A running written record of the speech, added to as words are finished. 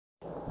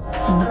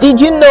Did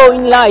you know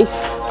in life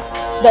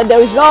that there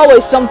is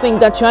always something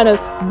that's trying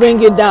to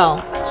bring you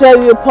down,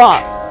 tear you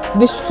apart,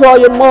 destroy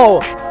you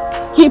more,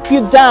 keep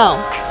you down?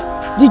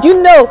 Did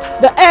you know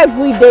that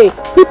every day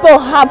people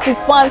have to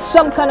find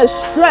some kind of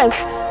strength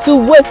to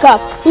wake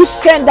up, to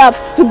stand up,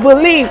 to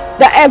believe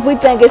that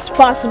everything is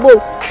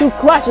possible? To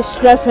Christ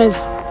strengthens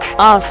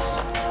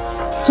us.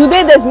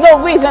 Today there's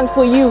no reason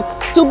for you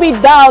to be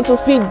down, to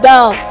feel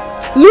down.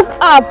 Look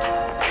up.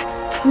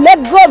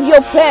 Let go of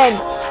your pain.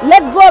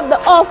 Let go of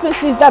the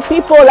offices that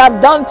people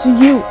have done to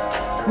you.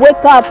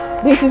 Wake up.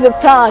 This is the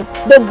time,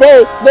 the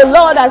day the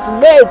Lord has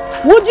made.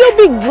 Would you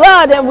be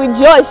glad and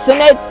rejoice in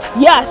it?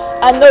 Yes,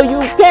 I know you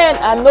can.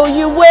 I know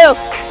you will.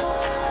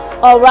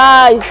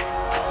 Arise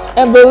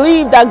and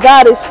believe that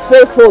God is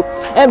faithful,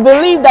 and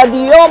believe that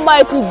the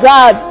Almighty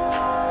God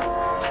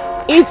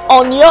is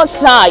on your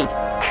side.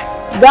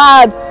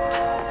 God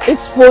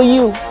is for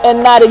you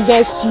and not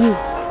against you.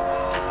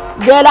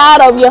 Get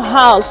out of your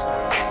house.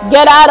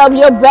 Get out of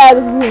your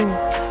bedroom.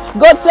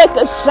 Go take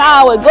a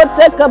shower. Go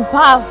take a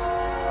bath.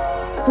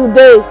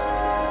 Today,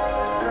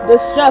 the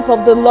strength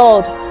of the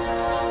Lord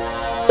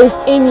is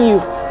in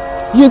you.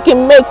 You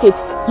can make it.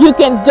 You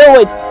can do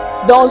it.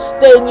 Don't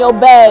stay in your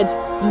bed.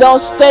 Don't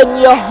stay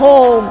in your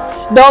home.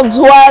 Don't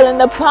dwell in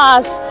the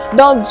past.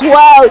 Don't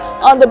dwell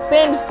on the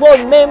painful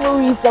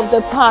memories of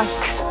the past.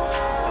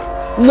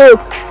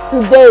 Look,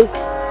 today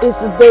is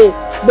the day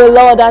the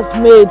Lord has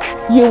made.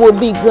 You will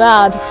be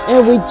glad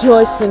and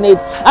rejoice in it.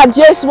 I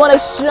just want to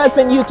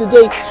strengthen you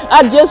today.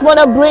 I just want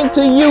to bring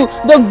to you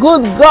the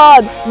good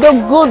God, the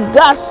good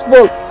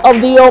gospel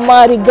of the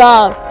Almighty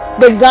God.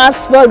 The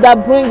gospel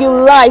that brings you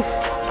life.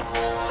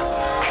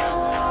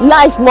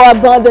 Life more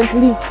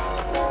abundantly.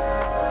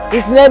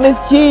 His name is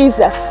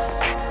Jesus.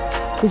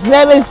 His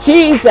name is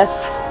Jesus.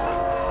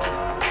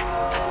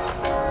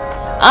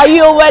 Are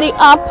you already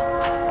up?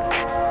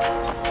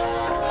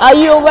 Are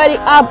you already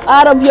up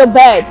out of your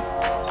bed?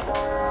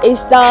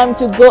 It's time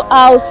to go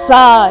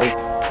outside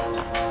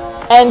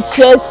and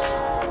chase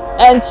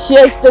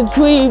the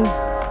dream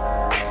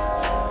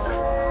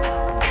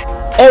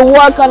and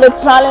work on the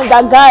talent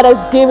that God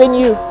has given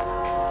you,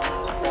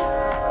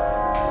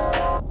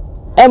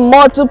 and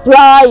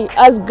multiply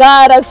as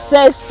God has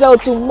said so,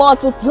 to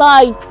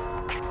multiply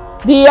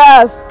the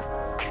earth.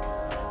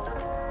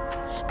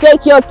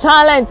 Take your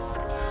talent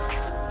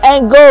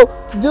and go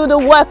do the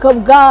work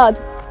of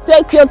God.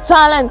 Take your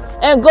talent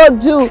and go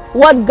do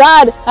what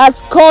God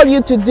has called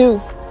you to do.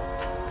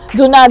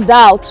 Do not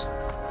doubt,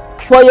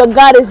 for your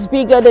God is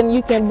bigger than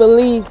you can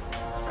believe.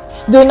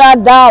 Do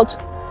not doubt,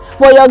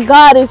 for your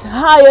God is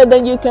higher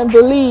than you can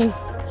believe,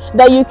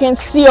 that you can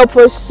see or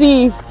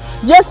perceive.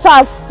 Just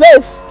have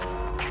faith.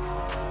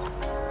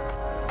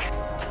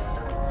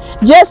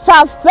 Just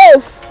have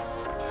faith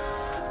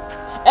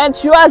and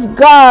trust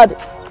God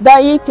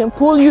that He can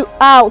pull you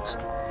out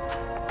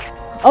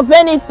of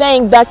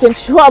anything that can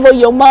trouble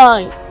your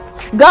mind.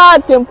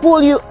 God can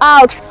pull you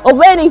out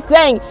of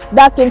anything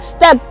that can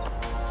step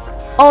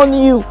on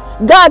you.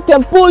 God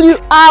can pull you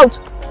out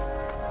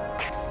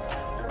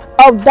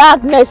of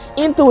darkness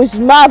into His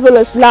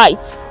marvelous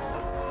light.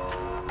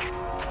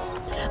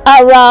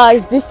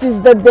 Arise, this is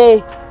the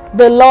day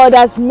the Lord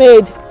has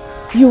made.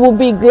 You will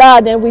be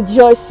glad and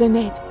rejoice in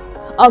it.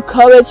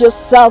 Encourage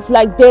yourself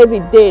like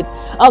David did.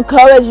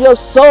 Encourage your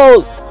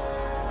soul.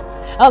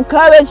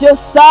 Encourage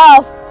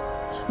yourself.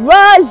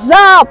 Rise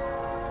up.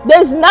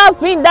 There's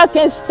nothing that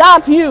can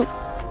stop you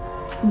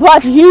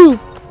but you.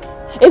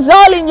 It's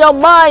all in your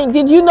mind.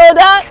 Did you know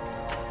that?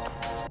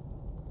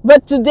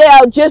 But today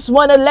I just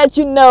want to let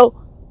you know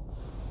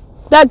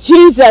that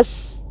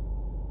Jesus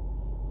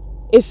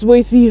is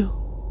with you.